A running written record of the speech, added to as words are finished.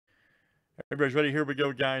Everybody's ready? Here we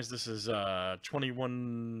go, guys. This is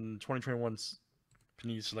 2021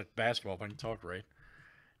 Panini Select Basketball, if I can talk right.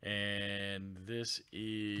 And this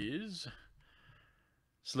is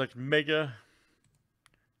Select Mega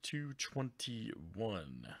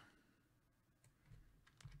 221.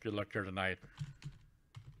 Good luck here tonight.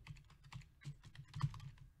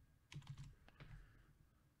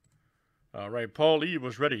 All right, Paul E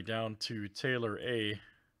was ready, down to Taylor A.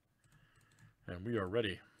 And we are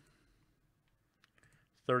ready.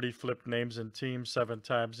 30 flip names and teams, 7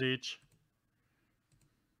 times each.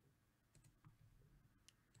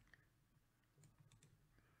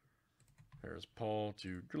 There's Paul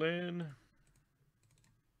to Glenn.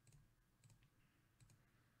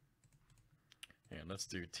 And let's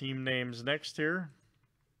do team names next here.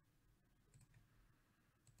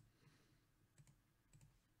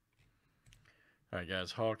 All right,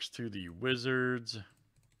 guys. Hawks to the Wizards.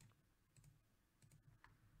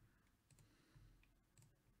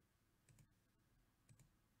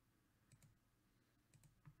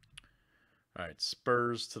 All right,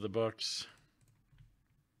 Spurs to the Bucks.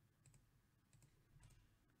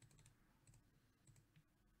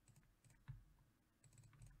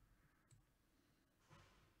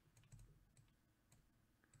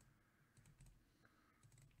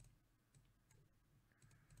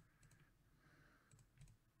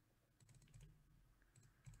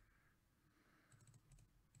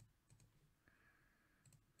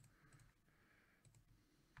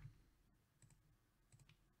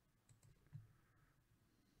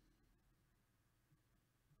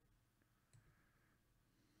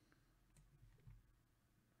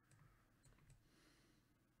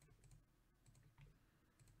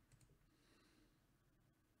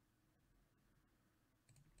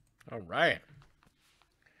 All right.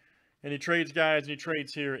 Any trades, guys? Any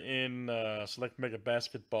trades here in Select Mega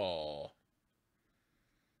Basketball?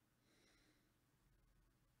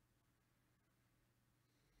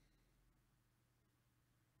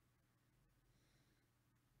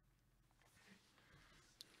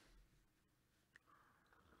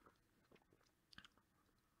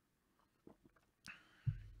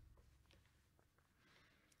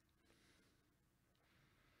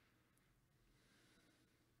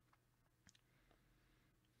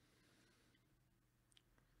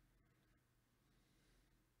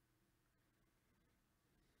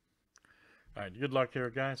 All right, good luck here,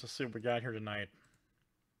 guys. Let's see what we got here tonight.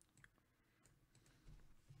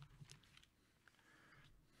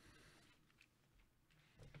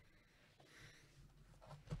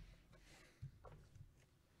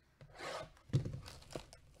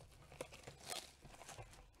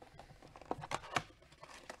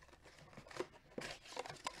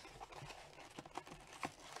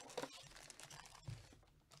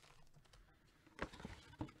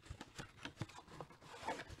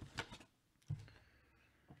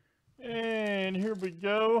 And here we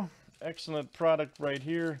go. Excellent product right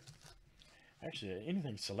here. Actually,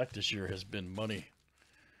 anything select this year has been money.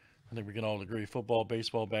 I think we can all agree. Football,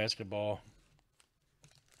 baseball, basketball.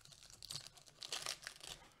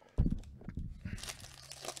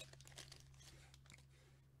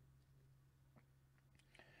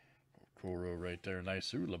 Coro right there.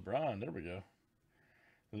 Nice. Ooh, LeBron. There we go.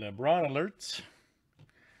 LeBron alerts.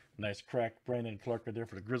 Nice crack. Brandon Clark right there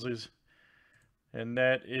for the Grizzlies. And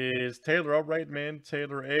that is Taylor. All right, man.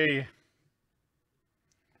 Taylor A.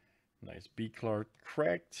 Nice B. Clark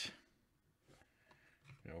cracked.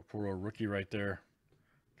 You know, Coro rookie right there.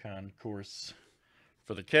 Concourse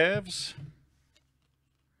for the Cavs.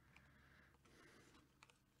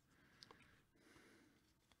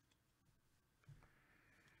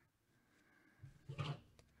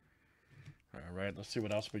 All right, let's see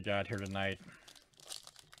what else we got here tonight.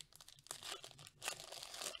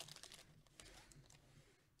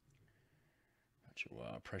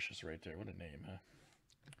 Wow, Precious right there. What a name, huh?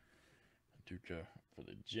 Duca for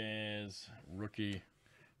the Jazz. Rookie.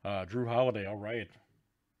 Drew Holiday. All right.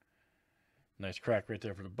 Nice crack right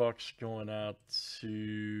there for the Bucks. Going out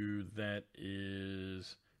to, that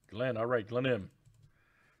is Glenn. All right, Glenn M.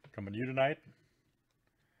 Coming to you tonight.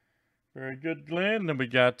 Very good, Glenn. Then we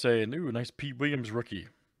got a new nice Pete Williams rookie.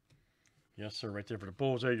 Yes, sir, right there for the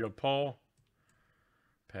Bulls. There you go, Paul.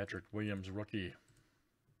 Patrick Williams rookie.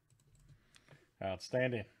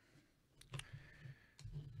 Outstanding.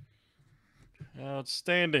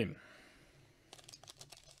 Outstanding.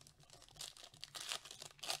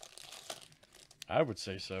 I would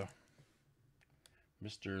say so.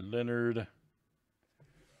 Mr. Leonard.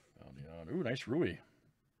 Ooh, nice Rui.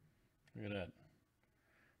 Look at that.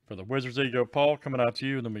 For the Wizards, there you go, Paul. Coming out to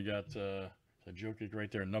you. And then we got the Jokic right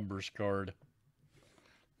there, numbers card.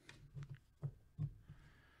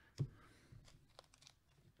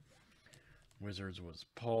 Wizards was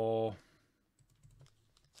Paul.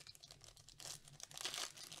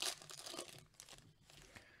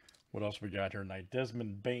 What else we got here tonight?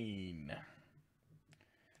 Desmond Bain.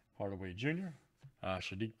 Hardaway Jr.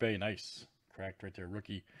 Sadiq Bey, nice. Cracked right there,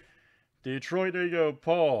 rookie. Detroit, there you go,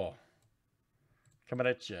 Paul. Coming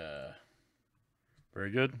at ya.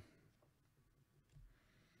 Very good.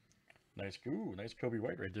 Nice, ooh, nice Kobe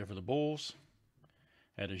White right there for the Bulls.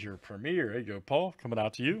 That is your premiere. There you go, Paul. Coming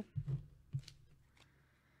out to you.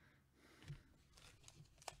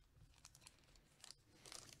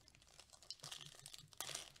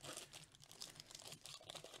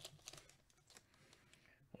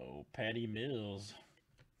 Oh, Patty Mills.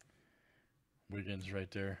 Wiggins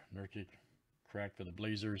right there. Nurkic cracked for the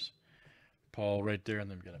Blazers. Paul right there.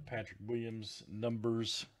 And then we've got a Patrick Williams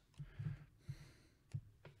numbers.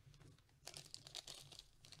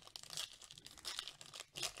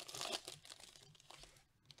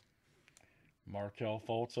 Markelle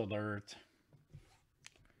Fultz alert.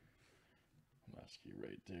 Lasky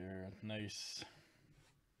right there. Nice.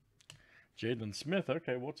 Jalen Smith.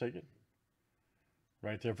 Okay, we'll take it.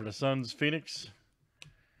 Right there for the Suns. Phoenix.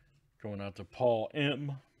 Going out to Paul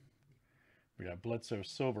M. We got Bledsoe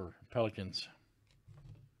Silver. Pelicans.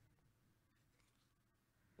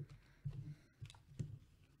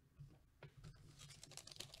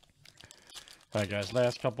 All right, guys.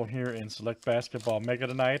 Last couple here in Select Basketball Mega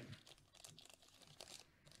tonight.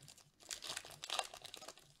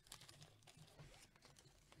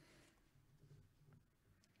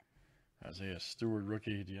 Isaiah Stewart,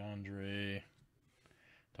 rookie. DeAndre.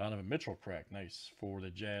 Donovan Mitchell, crack. Nice. For the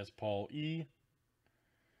Jazz, Paul E.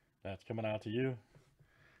 That's coming out to you.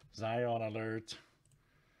 Zion alert.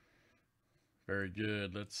 Very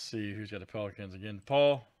good. Let's see who's got the Pelicans again.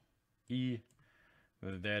 Paul E.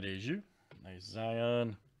 That is you. Nice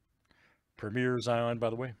Zion. Premier Zion, by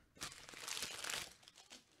the way.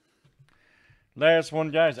 Last one,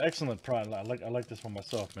 guys. Excellent product. I like this one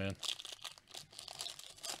myself, man.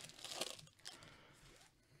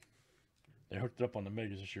 They hooked it up on the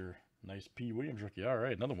Megas this year. Nice P. Williams rookie. All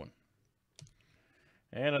right, another one.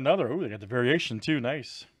 And another. Ooh, they got the variation too.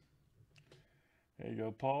 Nice. There you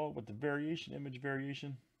go, Paul, with the variation, image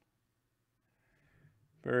variation.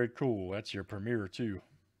 Very cool. That's your premiere too.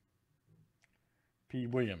 P.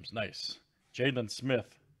 Williams. Nice. Jalen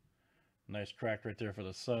Smith. Nice crack right there for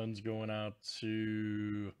the Suns. Going out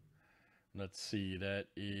to, let's see, that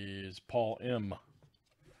is Paul M.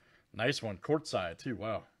 Nice one. Courtside too.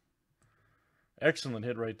 Wow. Excellent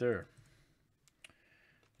hit right there.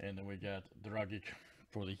 And then we got Dragic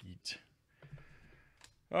for the Heat.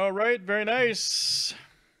 All right, very nice.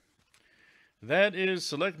 That is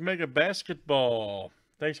Select Mega Basketball.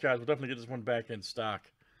 Thanks, guys. We'll definitely get this one back in stock.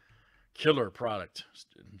 Killer product.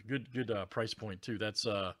 Good price point, too. That's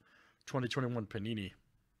 2021 Panini.